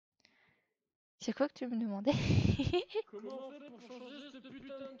C'est quoi que tu me demandais? Comment on fait pour changer cette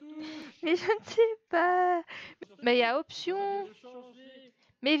putain de touche? Mais je ne sais pas. Mais il y a option.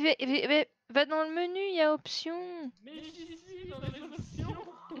 Mais va dans le menu, il y a option. Mais j'y suis dans les options.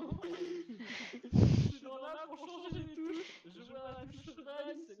 Je suis dans là pour changer les touches. Je vois la touche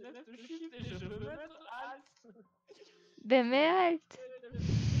run, c'est left shift et je veux mettre alt. Ben mais halt.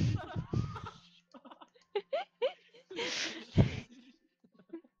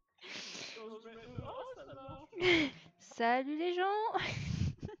 Salut les gens.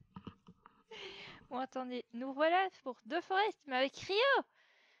 Bon attendez, nous voilà pour deux Forest, mais avec Rio.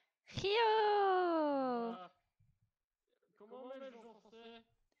 Rio. Comment on met le jeu en français?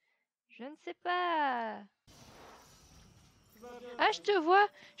 Je ne sais pas. Ah, je te vois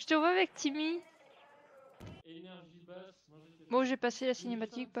avec Timmy. Énergie basse. Bon, j'ai passé la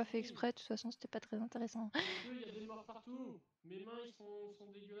cinématique, pas fait exprès, de toute façon c'était pas très intéressant. Il y a des morts partout. Mes mains ils sont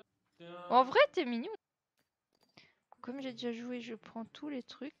dégueulasses. En vrai, t'es mignon. Comme j'ai déjà joué, je prends tous les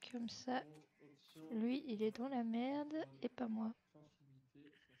trucs comme ça. Lui, il est dans la merde et pas moi.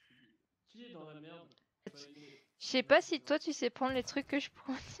 Qui est dans la merde? Je sais pas si toi tu sais prendre les trucs que je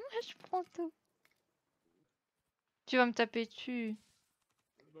prends. Moi, je prends tout. Tu vas me taper dessus.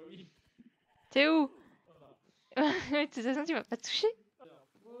 Bah oui. T'es où? De toute façon, tu m'as pas touché.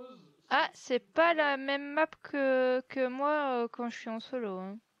 Ah, c'est pas la même map que moi quand je suis en solo.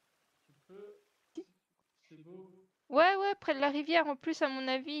 Hein. C'est beau. Ouais, près de la rivière. En plus, à mon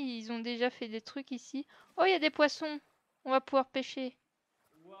avis, ils ont déjà fait des trucs ici. Oh, il y a des poissons. On va pouvoir pêcher.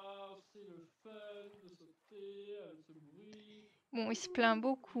 Waouh, c'est le fun de sauter avec ce bruit. Bon, il se plaint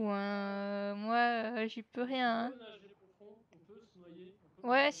beaucoup. Hein. Moi, j'y peux rien. Hein. On peut se noyer.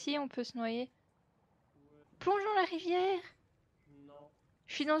 Ouais, si, on peut se noyer. Plongeons la rivière. Non.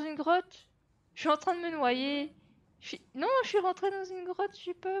 Je suis dans une grotte. Je suis en train de me noyer. Non, je suis rentrée dans une grotte. Je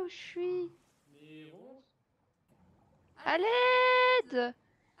sais pas où je suis. Mais honte. À l'aide!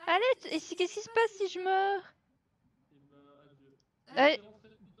 À l'aide! Et qu'est-ce qui se passe si je meurs?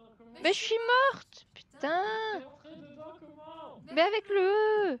 Mais je suis morte! Putain! Mais avec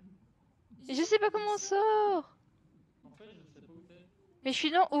le E! Et je sais pas comment on sort! Mais je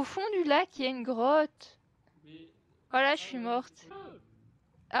suis au fond du lac, il y a une grotte. Voilà, je suis morte.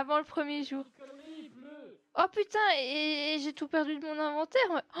 Avant le premier jour. Oh putain, et j'ai tout perdu de mon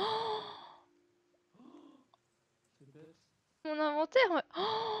inventaire. Oh, mon inventaire.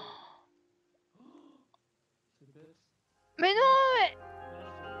 Oh, mais non, mais...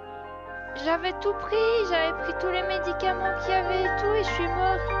 J'avais tout pris, j'avais pris tous les médicaments qu'il y avait et tout, et je suis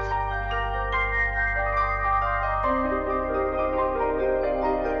morte.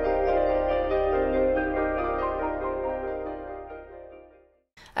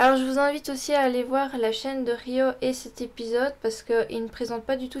 Alors je vous invite aussi à aller voir la chaîne de Rio et cet épisode parce qu'il ne présente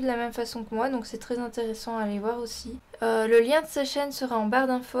pas du tout de la même façon que moi, donc c'est très intéressant à aller voir aussi. Le lien de sa chaîne sera en barre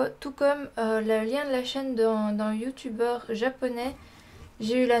d'infos, tout comme le lien de la chaîne d'un youtubeur japonais.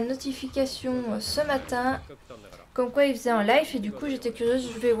 J'ai eu la notification ce matin comme quoi il faisait un live et du coup j'étais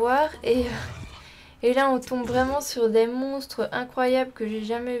curieuse, je vais voir et là on tombe vraiment sur des monstres incroyables que j'ai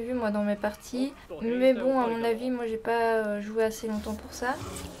jamais vus moi dans mes parties. Mais bon, à mon avis, moi j'ai pas joué assez longtemps pour ça.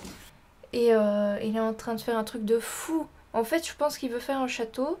 Et il est en train de faire un truc de fou. En fait, je pense qu'il veut faire un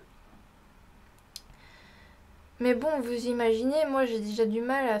château. Mais bon, vous imaginez, moi j'ai déjà du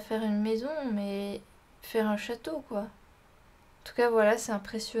mal à faire une maison, mais faire un château quoi. En tout cas voilà, c'est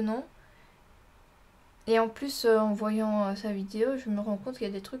impressionnant. Et en plus, en voyant sa vidéo, je me rends compte qu'il y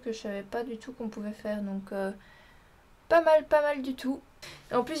a des trucs que je savais pas du tout qu'on pouvait faire. Donc pas mal du tout.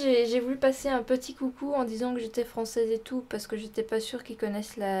 En plus, j'ai voulu passer un petit coucou en disant que j'étais française et tout, parce que j'étais pas sûre qu'ils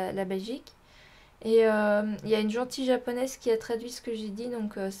connaissent la Belgique. Et il y a une gentille japonaise qui a traduit ce que j'ai dit,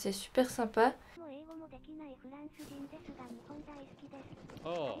 donc c'est super sympa.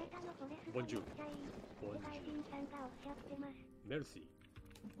 Oh, bonjour. Merci.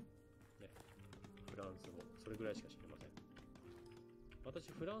 フランス語、それぐらいしか知りません。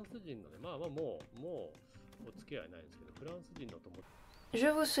私フランス人のね、まあもうお付き合いないんですけど、フランス人の友達。Je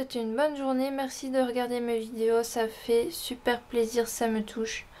vous souhaite une bonne journée, merci de regarder mes vidéos, ça fait super plaisir, ça me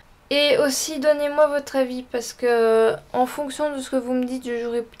touche. Et aussi donnez-moi votre avis parce que en fonction de ce que vous me dites, je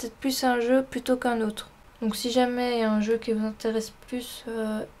jouerai peut-être plus à un jeu plutôt qu'un autre. Donc si jamais il y a un jeu qui vous intéresse plus,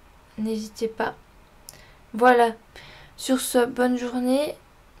 n'hésitez pas. Voilà, sur ce, bonne journée,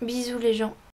 bisous les gens.